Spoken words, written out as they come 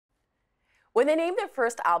When they named their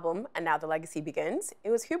first album, And Now the Legacy Begins, it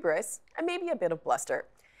was hubris and maybe a bit of bluster.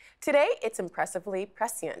 Today, it's impressively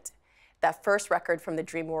prescient. That first record from the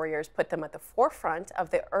Dream Warriors put them at the forefront of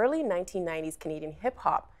the early 1990s Canadian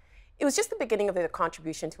hip-hop. It was just the beginning of their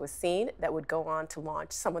contribution to a scene that would go on to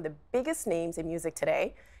launch some of the biggest names in music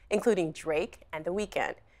today, including Drake and The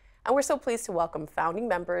Weeknd. And we're so pleased to welcome founding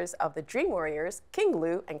members of the Dream Warriors, King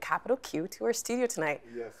Lou and Capital Q, to our studio tonight.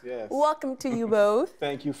 Yes, yes. Welcome to you both.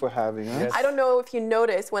 Thank you for having us. Yes. I don't know if you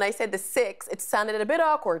noticed, when I said the 6, it sounded a bit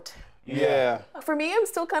awkward. Yeah. For me, I'm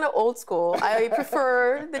still kind of old school. I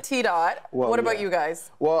prefer the T-dot. Well, what about you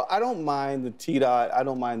guys? Well, I don't mind the T-dot. I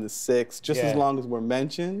don't mind the 6, just as long as we're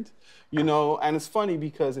mentioned. You know, and it's funny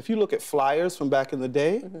because if you look at flyers from back in the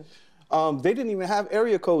day, they didn't even have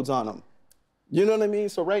area codes on them. You know what I mean?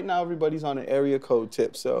 So right now, everybody's on an area code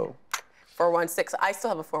tip, so. 416. I still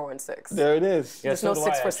have a 416. There it is. There's no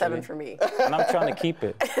 647 for me. And I'm trying to keep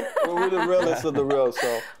it. Well, we're the realest of the real,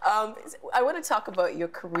 so. I want to talk about your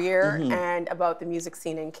career and about the music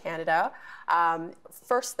scene in Canada.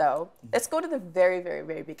 First, though, let's go to the very, very,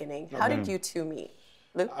 very beginning. How did you two meet?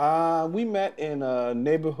 Luke? We met in a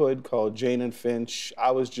neighborhood called Jane and Finch.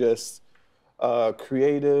 I was just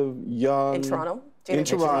creative, young. In Toronto? In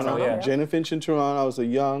Toronto, yeah. Jane and Finch in Toronto. I was a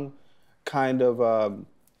young, kind of,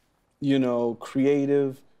 you know,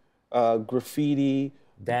 creative, graffiti,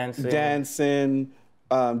 dancing,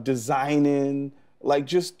 designing, like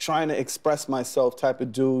just trying to express myself type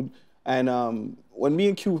of dude. And when me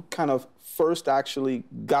and Q kind of first actually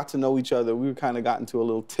got to know each other, we kind of got into a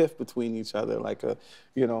little tiff between each other, like a,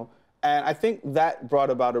 you know. And I think that brought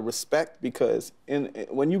about a respect because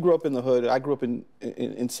when you grow up in the hood, I grew up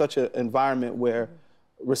in such an environment where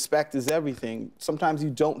respect is everything. Sometimes you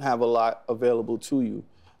don't have a lot available to you,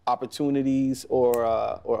 opportunities or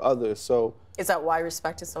others. So is that why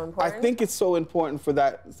respect is so important? I think it's so important for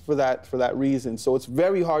that reason. So it's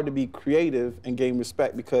very hard to be creative and gain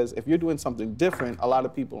respect because if you're doing something different, a lot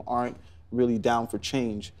of people aren't really down for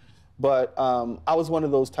change. But I was one of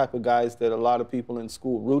those type of guys that a lot of people in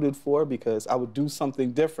school rooted for because I would do something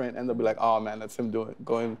different and they'll be like, oh man, that's him doing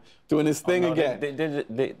his thing again.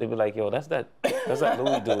 They be like, yo, that's that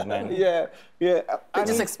Louis dude, man. Yeah, yeah. They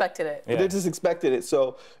just expected it. Yeah. They just expected it.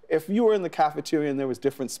 So if you were in the cafeteria and there was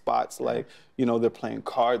different spots, like, you know, they're playing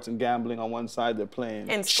cards and gambling on one side, they're playing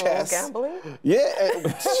chess. Gambling? Yeah.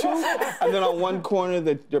 And then on one corner,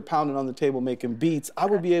 they're pounding on the table making beats. I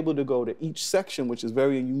would be able to go to each section, which is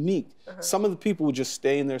very unique. Some of the people would just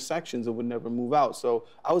stay in their sections and would never move out. So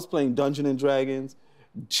I was playing Dungeons and Dragons,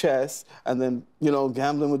 chess, and then, you know,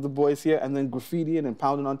 gambling with the boys here, and then graffitiing and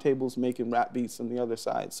pounding on tables, making rap beats on the other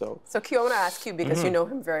side. So Q, I want to ask you, because you know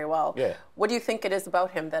him very well. Yeah. What do you think it is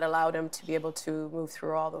about him that allowed him to be able to move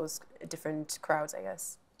through all those different crowds, I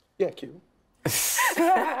guess? Yeah, Q.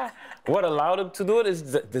 What allowed him to do it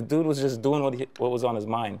is the dude was just doing what was on his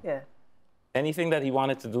mind. Yeah. Anything that he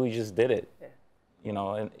wanted to do, he just did it. Yeah. You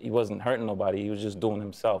know, and he wasn't hurting nobody. He was just doing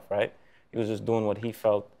himself, right? He was just doing what he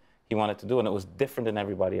felt he wanted to do, and it was different than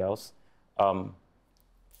everybody else.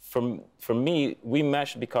 For me, we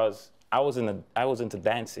meshed because I was into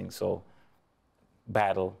dancing, so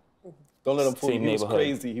battle. Don't let him fool you. He was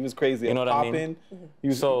crazy. He was crazy. You know what I mean? He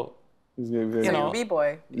was, so you know,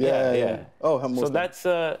 B-boy. Yeah. Oh, so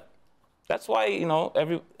that's why, you know,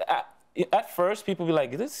 at first people be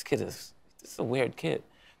like, this is a weird kid,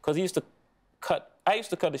 because he used to cut. I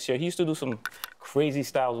used to cut his hair. He used to do some crazy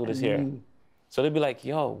styles with his hair. So they'd be like,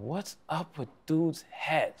 yo, what's up with dude's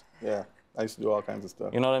head? Yeah, I used to do all kinds of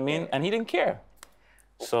stuff. You know what I mean? And he didn't care.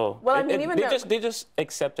 So well, I mean, they just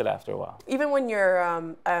accept it after a while. Even when you're,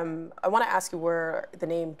 I want to ask you where the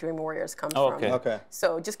name Dream Warriors comes from. Okay.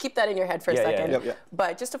 So just keep that in your head for a second. Yeah.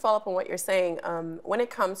 But just to follow up on what you're saying, when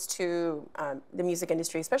it comes to the music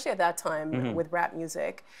industry, especially at that time with rap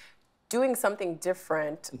music, doing something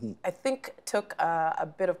different, I think took a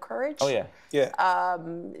bit of courage. Oh, yeah. Yeah.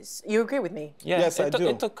 You agree with me? Yeah, yes, I do.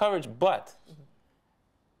 It took courage, but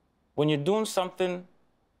when you're doing something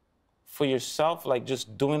for yourself, like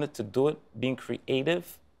just doing it to do it, being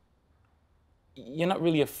creative, you're not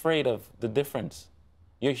really afraid of the difference.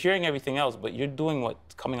 You're hearing everything else, but you're doing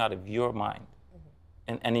what's coming out of your mind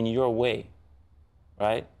and in your way,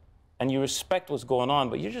 right? And you respect what's going on,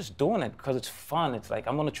 but you're just doing it because it's fun. It's like,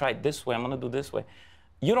 I'm gonna try it this way, I'm gonna do this way.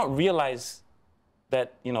 You don't realize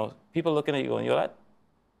that, you know, people looking at you going, yo,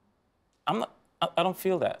 I don't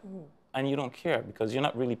feel that. And you don't care because you're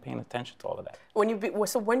not really paying attention to all of that. When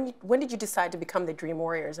did you decide to become the Dream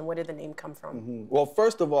Warriors, and where did the name come from? Well,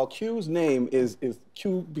 first of all, Q's name is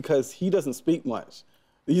Q because he doesn't speak much.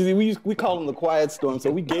 We call him the Quiet Storm, so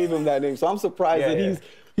we gave him that name. So I'm surprised that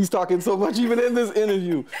he's talking so much even in this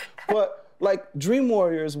interview. But like Dream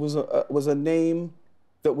Warriors was a name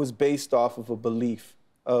that was based off of a belief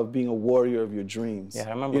of being a warrior of your dreams. Yeah,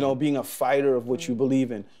 I remember. You know, being a fighter of what you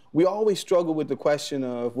believe in. We always struggle with the question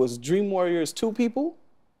of, was Dream Warriors 2 people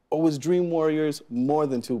or was Dream Warriors more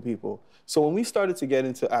than 2 people? So when we started to get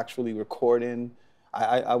into actually recording,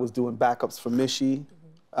 I was doing backups for Mishi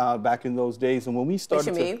back in those days. And when we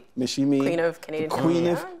started Mishi Me, Queen of Canadian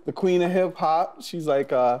the queen of hip hop. She's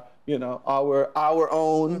like, you know, our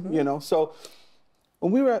own, you know. So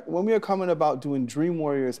when we were coming about doing Dream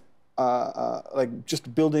Warriors, like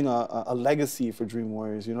just building a legacy for Dream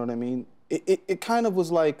Warriors, you know what I mean? It kind of was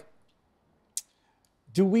like,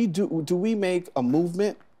 do we make a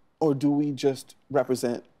movement or do we just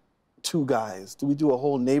represent 2 guys? Do we do a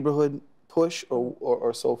whole neighborhood push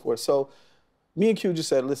or so forth? So me and Q just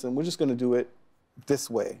said, listen, we're just gonna do it this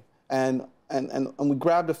way. And we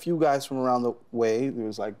grabbed a few guys from around the way. There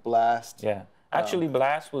was like Blast. Yeah, actually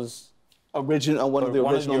Blast was one of the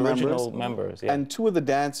original members. Yeah. And 2 of the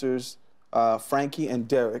dancers, Frankie and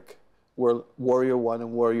Derek, were Warrior 1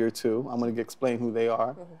 and Warrior 2. I'm going to explain who they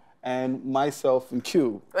are. And myself and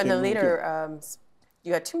Q. And the leader,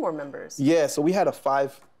 you had 2 more members. Yeah, so we had a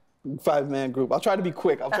five-man group. I'll try to be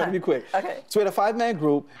quick. Okay. So we had a 5-man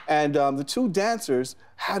group, and the 2 dancers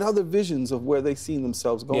had other visions of where they seen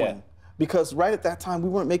themselves going. Yeah. Because right at that time, we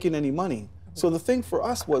weren't making any money. So the thing for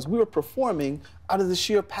us was we were performing out of the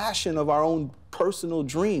sheer passion of our own personal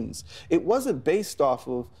dreams. It wasn't based off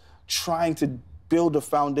of trying to build a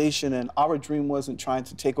foundation, and our dream wasn't trying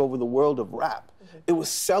to take over the world of rap. It was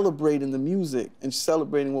celebrating the music and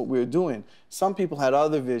celebrating what we were doing. Some people had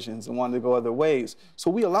other visions and wanted to go other ways.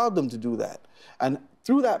 So we allowed them to do that. And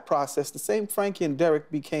through that process, the same Frankie and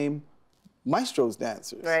Derek became Maestro's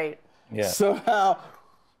dancers. Right. Yeah. So now,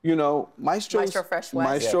 you know, Maestro Fresh West.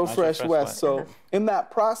 Maestro Fresh West. So in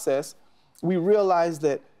that process, we realized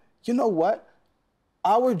that, you know what?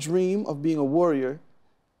 Our dream of being a warrior,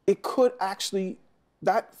 it could actually,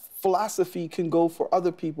 that philosophy can go for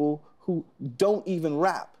other people who don't even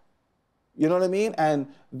rap. You know what I mean? And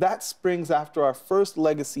that springs after our first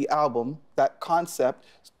Legacy album. That concept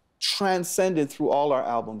transcended through all our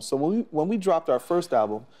albums. So when we dropped our first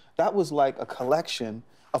album, that was like a collection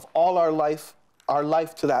of all our life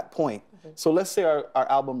to that point. So let's say our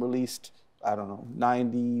album released, I don't know,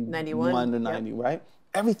 91 to 90, right?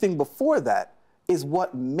 Everything before that is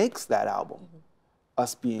what makes that album.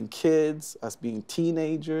 Us being kids, us being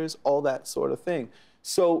teenagers, all that sort of thing.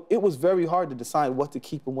 So it was very hard to decide what to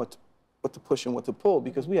keep and what to push and what to pull,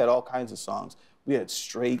 because we had all kinds of songs. We had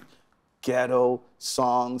straight, ghetto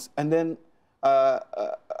songs. And then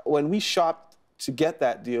when we shopped to get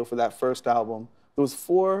that deal for that first album, there was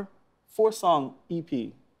four-song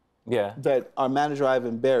EP that our manager,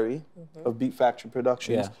 Ivan Berry, of Beat Factory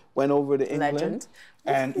Productions, went over to England.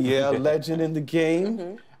 Legend. And legend in the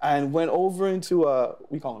game. And went over into,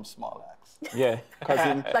 we call him Small Axe. Yeah.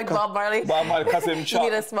 Cousin, like Bob Marley. Bob Marley, cousin You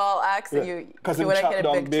need a small axe and you want to hit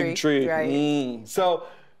a big tree. Right. So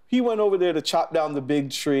he went over there to chop down the big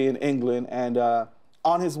tree in England, and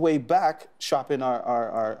on his way back, shopping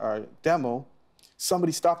our demo,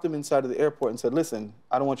 somebody stopped him inside of the airport and said, listen,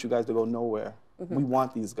 I don't want you guys to go nowhere. We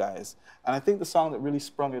want these guys. And I think the song that really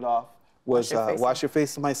sprung it off was Wash Your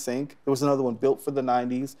Face in My Sink. There was another one, Built for the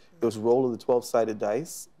 90s. There was Roll of the 12-Sided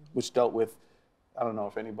Dice, which dealt with, I don't know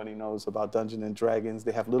if anybody knows about Dungeons and Dragons.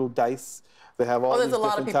 They have little dice. They have all these different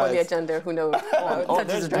types. There's a lot of people on the agenda who know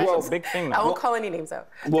Dungeons and Dragons. A big thing now. I won't call any names out.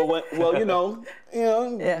 Well, you know,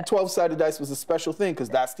 12-sided dice was a special thing because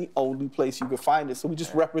that's the only place you could find it. So we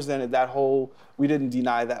just represented that whole, we didn't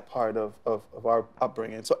deny that part of our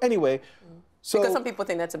upbringing. So anyway, because some people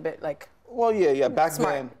think that's a bit like, well, back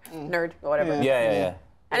smart, then. nerd, or whatever. Yeah.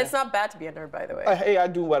 And it's not bad to be a nerd, by the way. Hey, I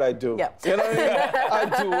do what I do. Yeah. You know what I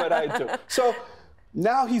mean? I do what I do. So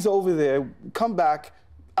now he's over there, come back,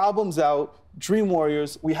 album's out, Dream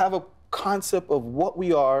Warriors. We have a concept of what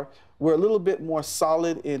we are. We're a little bit more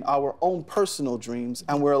solid in our own personal dreams,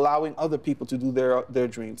 and we're allowing other people to do their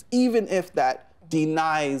dreams, even if that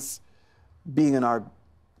denies being in our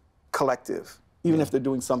collective. Even if they're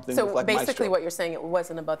doing something like So basically Maestro. what you're saying, it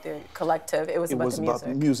wasn't about the collective, it was about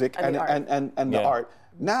the music and the art.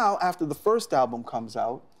 Now, after the first album comes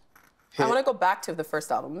out, I want to go back to the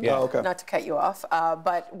first album, not to cut you off,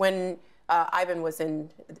 but when Ivan was in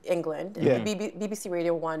England, BBC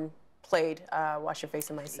Radio 1 played Wash Your Face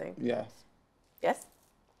in My Sink. Yes. Yes?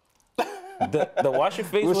 The Wash Your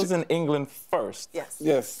Face was in England first. Yes.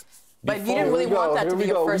 Yes. But you didn't really want that to be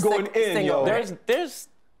your first single.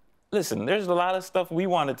 Listen, there's a lot of stuff we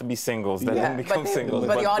wanted to be singles that didn't become singles.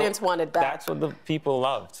 But the audience wanted that. That's what the people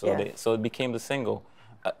loved, so it became the single.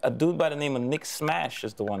 A dude by the name of Nick Smash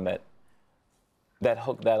is the one that that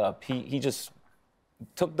hooked that up. He just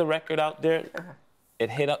took the record out there. It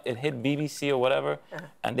hit BBC or whatever,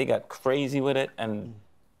 and they got crazy with it, and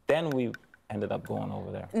then we ended up going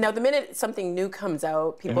over there. Now, the minute something new comes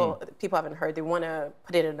out, people haven't heard, they want to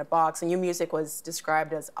put it in a box, and your music was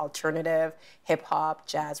described as alternative, hip hop,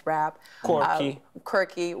 jazz, rap. Quirky.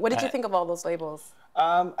 Quirky. What did you think of all those labels?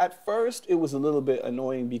 At first, it was a little bit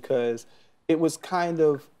annoying because it was kind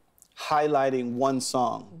of highlighting one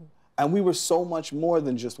song, and we were so much more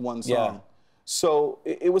than just one song. Yeah. So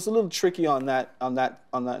it was a little tricky on that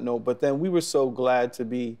note. But then we were so glad to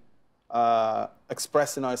be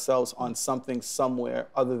expressing ourselves on something somewhere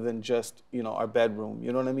other than just our bedroom.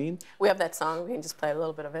 You know what I mean? We have that song. We can just play a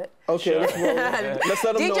little bit of it. Okay, let's roll it. Let's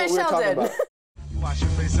let them know what we're talking about. You wash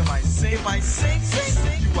your face and might sing,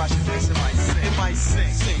 sing. You wash your face and might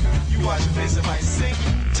sing, You wash your face and might sing.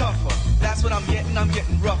 Tougher, that's what I'm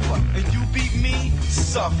getting rougher. And you beat me,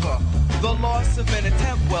 suffer. The loss of an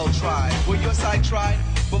attempt well tried. Well, your side tried,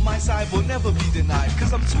 but my side will never be denied.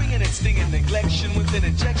 Cause I'm swinging and stinging neglection with an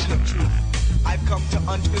injection of truth. I've come to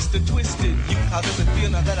untwist the twisted you. How does it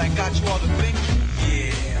feel now that I got you all to think?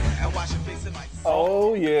 Yeah, and wash your face in my sing.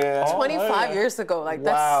 Oh, yeah. 25 years ago. Like,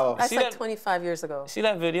 wow. That's like 25 years ago. See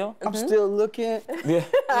that video? I'm still looking. Yeah.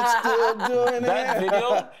 I'm still doing it. That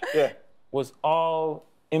video was all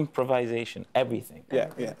improvisation, everything.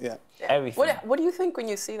 Yeah. Everything. What do you think when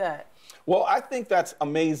you see that? Well, I think that's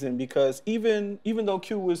amazing because even though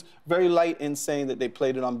Q was very light in saying that they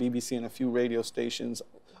played it on BBC and a few radio stations,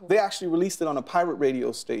 they actually released it on a pirate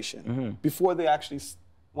radio station before they actually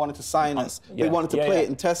wanted to sign us. They wanted to play it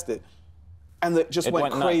and test it. And it just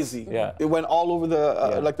went crazy. Yeah. It went all over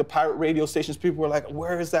the like the pirate radio stations. People were like,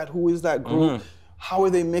 where is that? Who is that group? How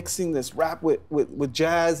are they mixing this rap with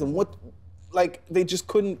jazz? And what, like, they just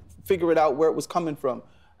couldn't figure it out where it was coming from.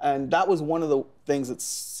 And that was one of the things that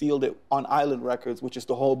sealed it on Island Records, which is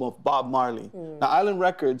the home of Bob Marley. Now, Island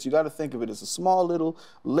Records, you got to think of it as a small little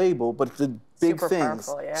label, but the big Super things.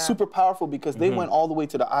 powerful, yeah. Super powerful because they went all the way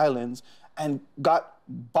to the islands and got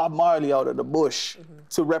Bob Marley out of the bush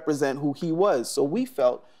to represent who he was. So we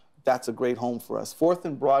felt that's a great home for us. 4th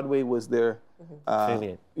and Broadway was their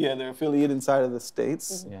affiliate. Yeah, their affiliate inside of the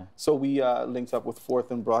States. Yeah. So we linked up with 4th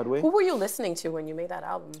and Broadway. Who were you listening to when you made that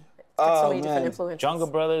album? So many different influences. Jungle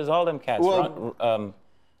Brothers, all them cats. Well,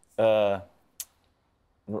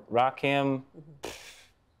 Rakim,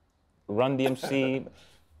 Run DMC.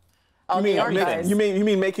 All the archives. You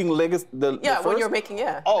mean making Legacy? The when first? you were making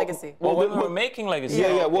Legacy. Well, when we were making Legacy.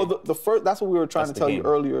 Yeah. Well, the first. That's what we were trying to tell you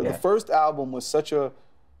earlier. Yeah. The first album was such a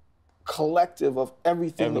collective of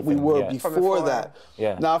everything that we were before that.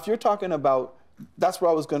 Yeah. Now, if you're talking about, that's where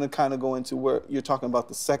I was going to kind of go into where you're talking about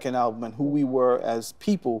the second album and who we were as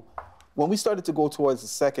people. When we started to go towards the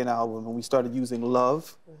second album and we started using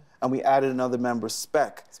Love and we added another member,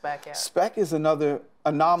 Spec. Spec is another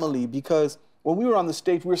anomaly because when we were on the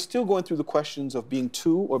stage, we were still going through the questions of being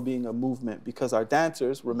two or being a movement because our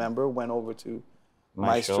dancers, remember, went over to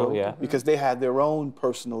Maestro because they had their own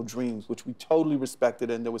personal dreams, which we totally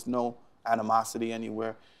respected and there was no animosity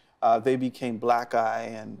anywhere. They became Black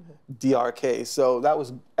Eye and DRK, so that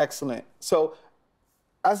was excellent. So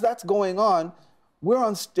as that's going on, we're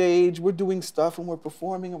on stage, we're doing stuff and we're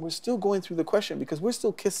performing and we're still going through the question because we're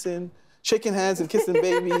still kissing, shaking hands and kissing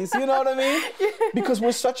babies, you know what I mean? Because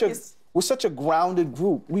we're such a grounded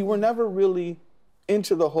group. We were never really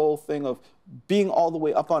into the whole thing of being all the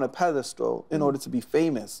way up on a pedestal in order to be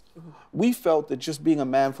famous. We felt that just being a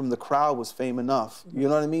man from the crowd was fame enough. You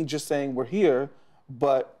know what I mean? Just saying we're here,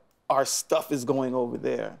 but our stuff is going over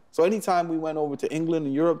there. So anytime we went over to England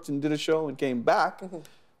and Europe and did a show and came back,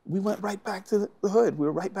 we went right back to the hood. We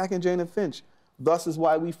were right back in Jane and Finch. Thus is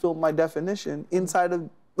why we filmed My Definition inside of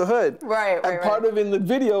the hood. And part of in the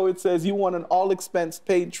video, it says you want an all-expense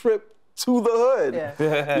paid trip to the hood.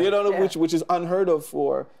 You know, which is unheard of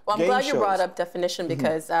for Well, I'm game glad shows. you brought up Definition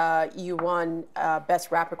because you won Best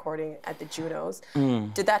Rap Recording at the Junos.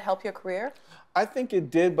 Did that help your career? I think it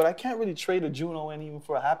did, but I can't really trade a Juno in even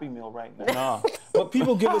for a Happy Meal right now. No. But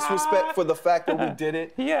people give us respect for the fact that we did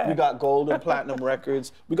it. We got gold and platinum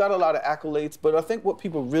records. We got a lot of accolades, but I think what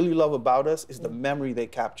people really love about us is the memory they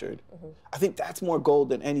captured. I think that's more gold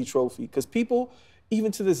than any trophy, because people,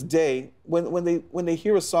 even to this day, when they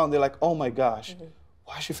hear a song, they're like, oh my gosh,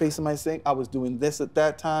 Wash Your Face in My Sink, I was doing this at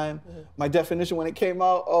that time. My Definition, when it came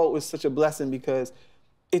out, oh, it was such a blessing because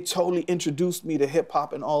it totally introduced me to hip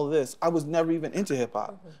hop and all of this. I was never even into hip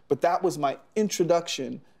hop, but that was my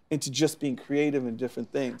introduction into just being creative and different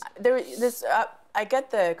things. I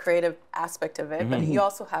get the creative aspect of it, but you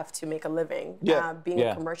also have to make a living. Being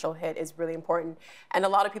a commercial hit is really important. And a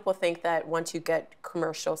lot of people think that once you get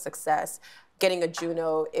commercial success, getting a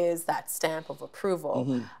Juno is that stamp of approval.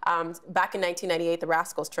 Back in 1998, the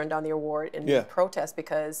Rascals turned down the award in protest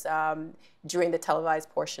because during the televised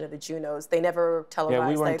portion of the Junos, they never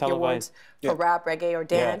televised the awards for rap, reggae, or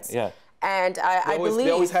dance. And I believe...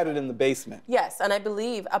 They always had it in the basement. Yes, and I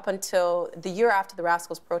believe up until the year after the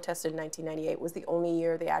Rascals protested in 1998 was the only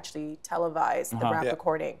year they actually televised the rap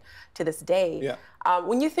recording to this day.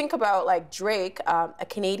 When you think about like Drake, a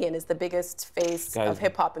Canadian, is the biggest face of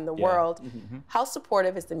hip-hop in the world. How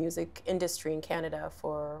supportive is the music industry in Canada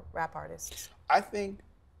for rap artists? I think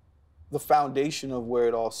the foundation of where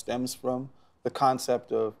it all stems from, the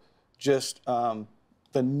concept of just the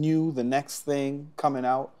next thing coming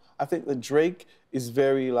out, I think that Drake is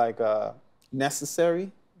very like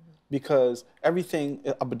necessary because everything,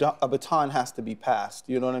 a baton has to be passed,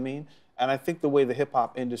 you know what I mean? And I think the way the hip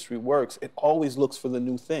hop industry works, it always looks for the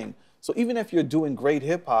new thing. So even if you're doing great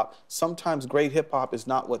hip hop, sometimes great hip hop is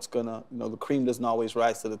not what's gonna, the cream doesn't always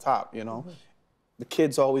rise to the top, you know? The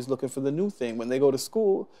kid's always looking for the new thing. When they go to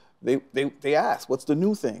school, they ask, what's the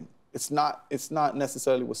new thing? It's not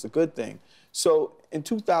necessarily what's the good thing. So in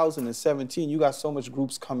 2017, you got so much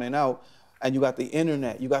groups coming out, and you got the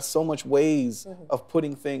internet. You got so much ways of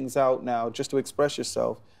putting things out now just to express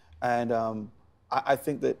yourself. And I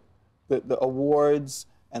think that the awards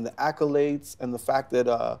and the accolades and the fact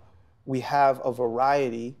that we have a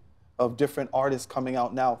variety of different artists coming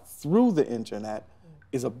out now through the internet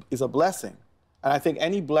is a blessing. And I think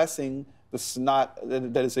any blessing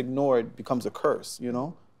that is ignored becomes a curse, you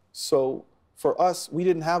know? So for us, we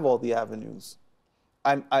didn't have all the avenues.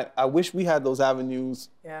 I wish we had those avenues.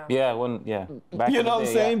 Back you know what I'm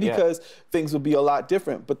saying? Because things would be a lot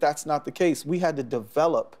different, but that's not the case. We had to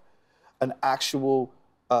develop an actual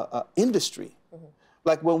industry.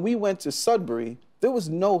 Like when we went to Sudbury, there was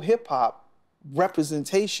no hip hop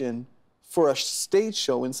representation for a stage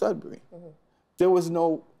show in Sudbury. There was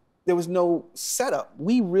no setup.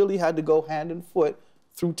 We really had to go hand and foot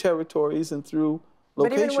through territories and through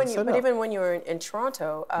locations. But even when you were in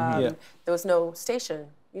Toronto, there was no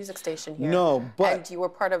music station here. No, but... And you were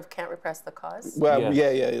part of Can't Repress the Cause? Well,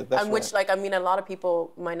 yeah, that's and which, like, I mean, a lot of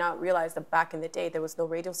people might not realize that back in the day, there was no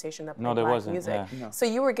radio station that played black music. So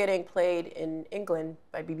you were getting played in England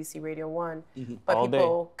by BBC Radio 1, but All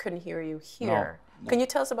people couldn't hear you here. No. Can you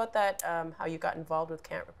tell us about that, how you got involved with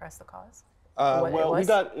Can't Repress the Cause? Well, we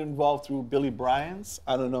got involved through Billy Bryan's.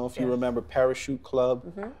 I don't know if you remember Parachute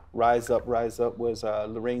Club. Rise Up was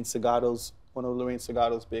Lorraine Segato's, one of Lorraine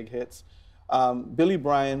Segato's big hits. Billy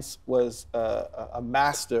Bryan's was a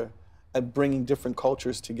master at bringing different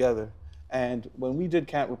cultures together. And when we did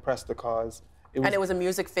Can't Repress the Cause, it was a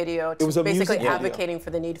music video. It was basically advocating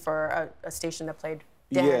for the need for a station that played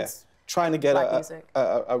dance. Trying to get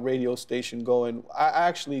a radio station going.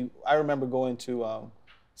 I remember going to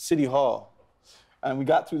City Hall. And we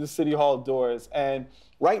got through the City Hall doors. And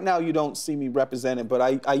right now you don't see me represented, but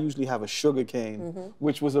I usually have a sugar cane,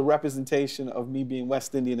 which was a representation of me being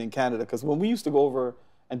West Indian in Canada. Because when we used to go over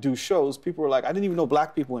and do shows, people were like, I didn't even know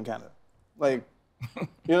black people in Canada. Like, you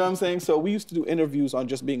know what I'm saying? So we used to do interviews on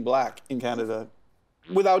just being black in Canada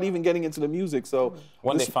without even getting into the music. So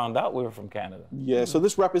when they found out we were from Canada. Yeah, so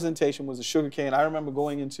this representation was a sugar cane. I remember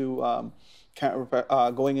going into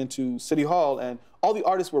City Hall, and all the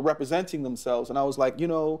artists were representing themselves, and I was like,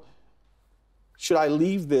 should I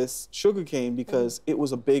leave this sugarcane because it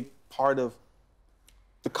was a big part of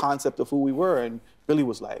the concept of who we were? And Billy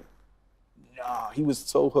was like, nah, he was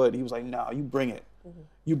so hood. He was like, nah, you bring it.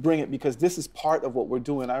 You bring it because this is part of what we're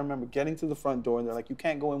doing. I remember getting to the front door and they're like, you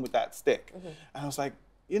can't go in with that stick. And I was like,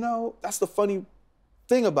 that's the funny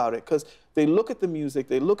thing about it, because they look at the music,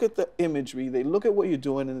 they look at the imagery, they look at what you're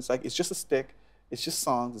doing, and it's like, it's just a stick, it's just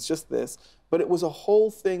songs, it's just this. But it was a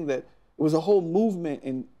whole thing it was a whole movement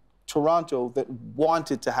in Toronto that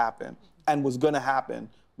wanted to happen and was gonna happen,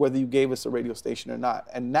 whether you gave us a radio station or not.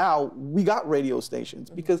 And now we got radio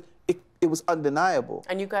stations because it was undeniable.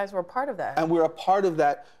 And you guys were a part of that. And we're a part of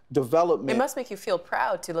that development. It must make you feel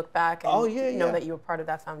proud to look back and know that you were part of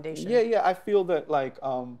that foundation. Yeah, I feel that like,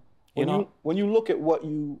 when you look at what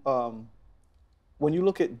you, when you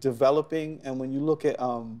look at developing, and when you look at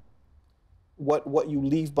what you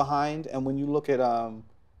leave behind, and when you look at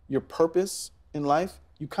your purpose in life,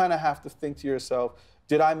 you kind of have to think to yourself,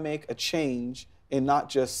 did I make a change in not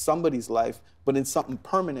just somebody's life, but in something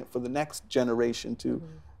permanent for the next generation to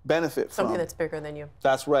benefit from? Something that's bigger than you.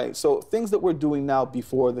 That's right. So things that we're doing now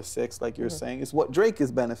before the 6th, like you're saying, is what Drake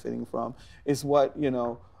is benefiting from, is what,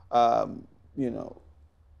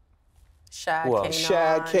 Shad,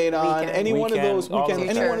 Kanon, any one of those,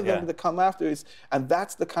 any one of them that come after is, and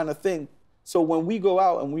that's the kind of thing. So when we go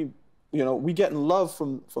out and we get in love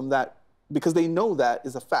from that, because they know that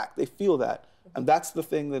is a fact, they feel that, and that's the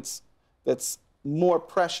thing that's more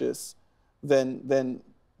precious than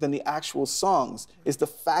the actual songs, is the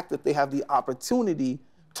fact that they have the opportunity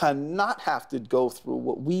to not have to go through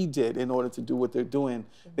what we did in order to do what they're doing.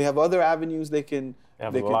 They have other avenues they can.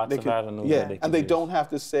 Lots of avenues. Yeah, and they don't have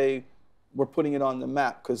to say, we're putting it on the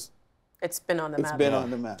map, because it's been on the map. It's been on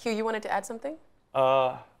the map. Q, you wanted to add something?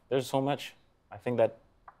 There's so much. I think that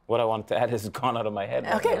what I wanted to add has gone out of my head.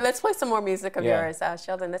 Okay, let's play some more music of yours.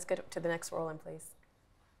 Sheldon, let's get to the next roll-in, please.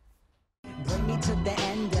 Bring me to the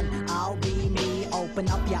end and I'll be me. Open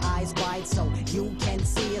up your eyes wide so you can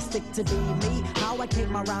see a stick to be me. How I kick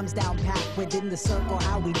my rhymes down packed within the circle.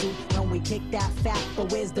 How we do when we kick that fact.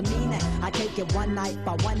 But where's the meaning? I take it one night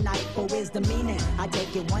by one night. But where's the meaning? I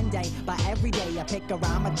take it one day by every day. I pick a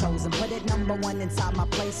rhyme I chose and put it #1 inside my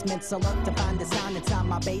placement. So look to find the sound inside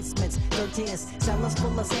my basements. 13 cellars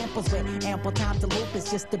full of samples with ample time to loop.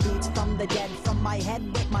 It's just the beats from the dead from my head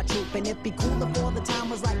with my troop. And it'd be cool if all the time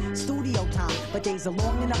was like studio time. But days are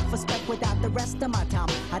long enough for spec without the rest of my time.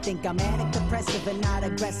 I think I'm manic depressive and not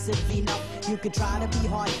aggressive enough. You could try to be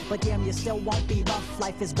hard, but damn, you still won't be rough.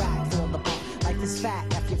 Life is whack, fall apart. Life is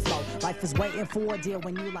fat, F your flow. Life is waiting for a deal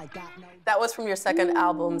when you like that. No. That was from your second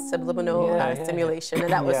album, Subliminal Stimulation,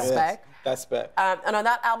 and that was Spec. That's Spec. And on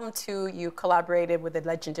that album, too, you collaborated with the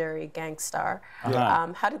legendary Gang Starr.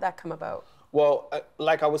 How did that come about? Well,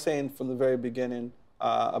 like I was saying from the very beginning,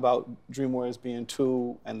 about Dream Warriors being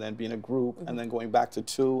 2 and then being a group and then going back to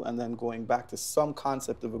 2 and then going back to some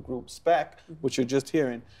concept of a group, Spec, which you're just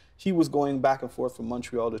hearing. He was going back and forth from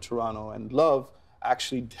Montreal to Toronto, and Love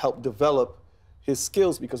actually helped develop his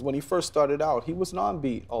skills, because when he first started out, he was on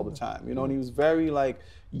beat all the time, you know, and he was very like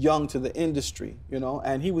young to the industry, you know,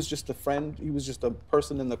 and he was just a friend, he was just a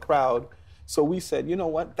person in the crowd. So we said, you know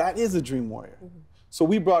what, that is a Dream Warrior. So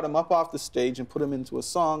we brought him up off the stage and put him into a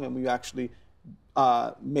song, and we actually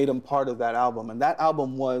made him part of that album. And that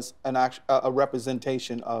album was a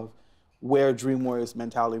representation of where Dream Warriors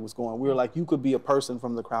mentality was going. We were like, you could be a person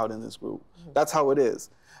from the crowd in this group. That's how it is.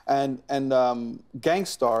 And Gang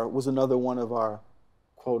Starr was another one of our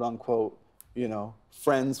quote unquote, you know,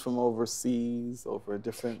 friends from overseas, over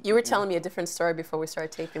different. You were telling me a different story before we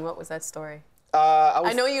started taping. What was that story?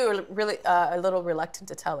 I know you were really a little reluctant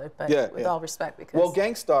to tell it, but with all respect, because. Well,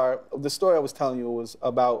 Gang Starr, the story I was telling you was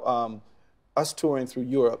about us touring through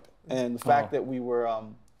Europe, and the fact that we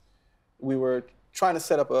were trying to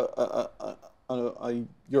set up a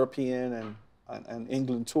European and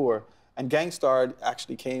England tour, and Gang Starr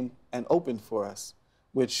actually came and opened for us,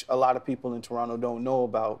 which a lot of people in Toronto don't know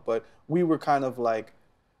about, but we were kind of like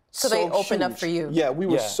so they opened up for you. Yeah, we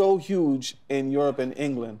were so huge in Europe and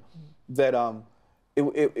England that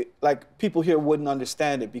like people here wouldn't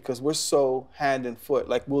understand it, because we're so hand and foot.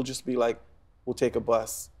 Like we'll just be like, we'll take a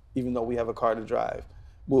bus even though we have a car to drive.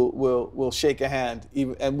 We'll shake a hand,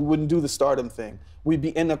 and we wouldn't do the stardom thing. We'd be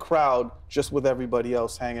in a crowd just with everybody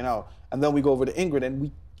else hanging out. And then we go over to England, and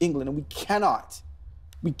we cannot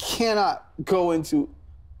go into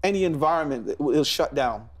any environment that it'll shut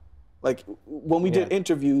down. Like when we did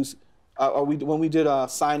interviews, when we did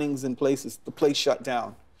signings in places, the place shut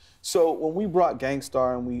down. So when we brought Gang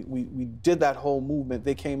Starr and we did that whole movement,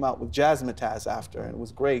 they came out with Jazzmatazz after, and it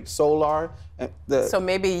was great. Solar. So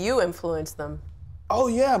maybe you influenced them. Oh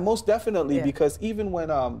yeah, most definitely, because even when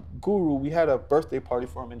Guru, we had a birthday party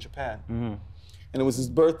for him in Japan, and it was his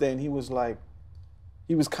birthday, and he was like,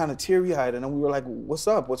 he was kind of teary-eyed, and then we were like, what's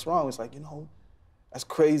up, what's wrong? He's like, you know, that's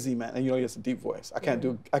crazy, man. And you know, he has a deep voice. I can't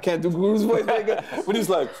do Guru's voice very good. But he's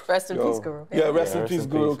like, rest in peace, Guru. Yeah, rest in peace,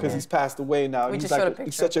 Guru, because he's passed away now. We he's just showed a picture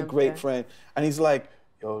he's such a of him, great friend. And he's like,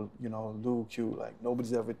 yo, you know, Lou, Q, like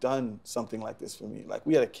nobody's ever done something like this for me. Like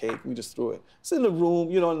we had a cake, we just threw it. It's in the room,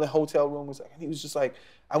 you know, in the hotel room. And he was just like,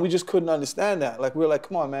 and we just couldn't understand that. Like we were like,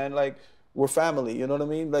 come on, man, like we're family, you know what I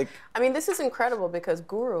mean? Like, I mean, this is incredible, because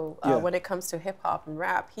Guru, when it comes to hip hop and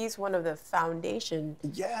rap, he's one of the foundation.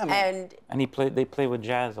 Yeah, man. And they play with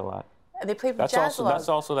jazz a lot. And they played with jazz a lot. That's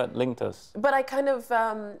also that linked us. But I kind of,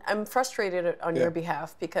 I'm frustrated on your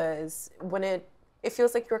behalf, because when it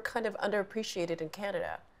feels like you're kind of underappreciated in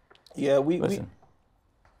Canada. Yeah, Listen.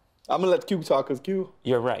 I'm gonna let Q talk, because Q.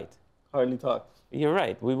 You're right. Hardly talk. You're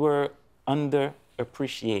right. We were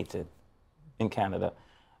underappreciated in Canada.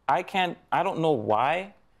 I don't know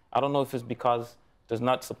why. I don't know if it's because there's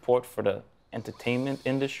not support for the entertainment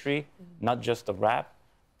industry, not just the rap.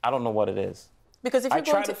 I don't know what it is. Because if you're I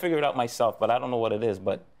try to figure it out myself, but I don't know what it is.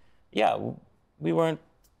 But yeah, we were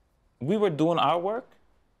doing our work,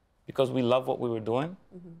 because we love what we were doing.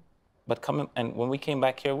 But when we came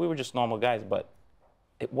back here, we were just normal guys, but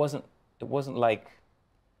it wasn't like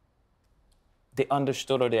they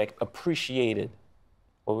understood or they appreciated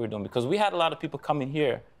what we were doing, because we had a lot of people coming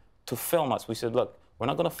here to film us. We said, look, we're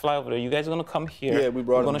not gonna fly over there. You guys are gonna come here. Yeah, we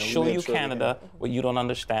brought We're them gonna here. show We you made sure they Canada, what you don't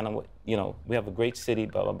understand, and what, you know, we have a great city,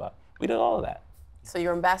 blah, blah, blah. We did all of that. So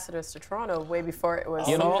you're ambassadors to Toronto way before it was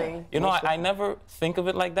You something. know, I never think of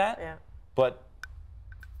it like that, Yeah. but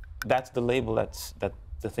that's the label, that's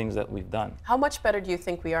the things that we've done. How much better do you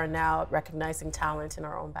think we are now at recognizing talent in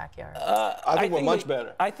our own backyard? I think we're much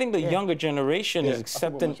better. I think the younger generation is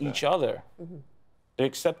accepting each other. They're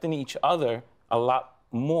accepting each other a lot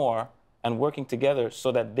more and working together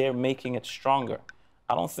so that they're making it stronger.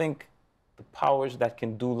 I don't think the powers that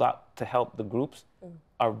can do a lot to help the groups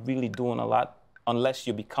are really doing a lot unless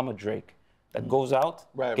you become a Drake that goes out,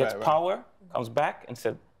 gets power, comes back and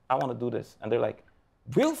said, I want to do this. And they're like,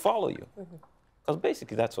 we'll follow you. Because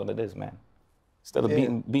basically that's what it is, man. Instead of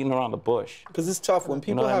beating around the bush. Because it's tough when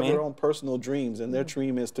people have their own personal dreams and their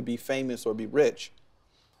dream is to be famous or be rich.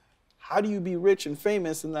 How do you be rich and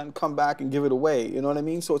famous and then come back and give it away? You know what I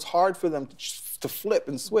mean? So it's hard for them to flip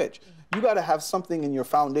and switch. You got to have something in your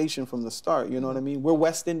foundation from the start. You know what I mean? We're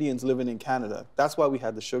West Indians living in Canada. That's why we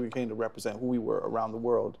had the sugarcane to represent who we were around the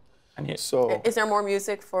world. And so, is there more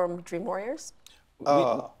music from Dream Warriors?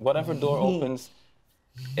 Whatever door opens,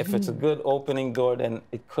 if it's a good opening door, then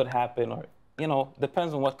it could happen, or, you know,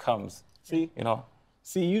 depends on what comes. See? You know?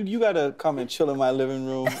 See, you gotta come and chill in my living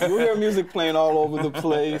room. You hear music playing all over the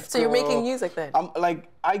place. So you're making music then?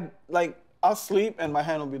 I'm I'll sleep and my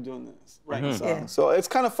hand will be doing this, writing songs. So it's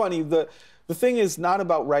kind of funny. The thing is not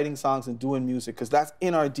about writing songs and doing music, because that's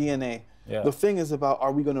in our DNA. Yeah. The thing is about,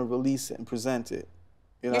 are we gonna release it and present it?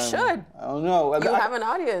 You know You should. I don't know. You have an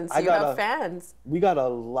audience. You have fans. We got a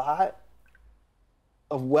lot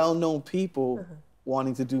of well-known people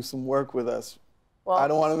wanting to do some work with us. Well, I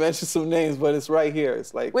don't want to mention some names, but it's right here.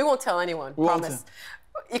 It's like, we won't tell anyone, promise.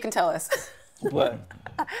 You can tell us. But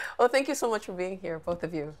well, thank you so much for being here, both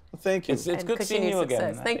of you. thank you. It's good seeing you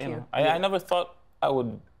again. Thank you. I never thought I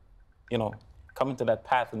would, you know, come into that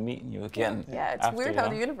path of meeting you again. Yeah, it's weird how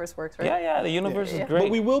the universe works, right? Yeah, the universe is great.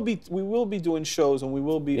 But we will be doing shows, and we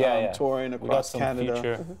will be touring across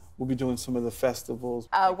Canada. We'll be doing some of the festivals.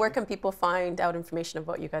 Where can people find out information of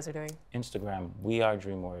what you guys are doing? Instagram, We Are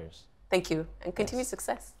Dream Warriors. Thank you, and continued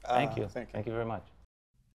success. Thank you. Thank you very much.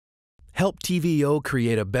 Help TVO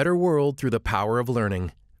create a better world through the power of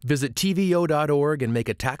learning. Visit TVO.org and make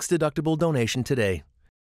a tax-deductible donation today.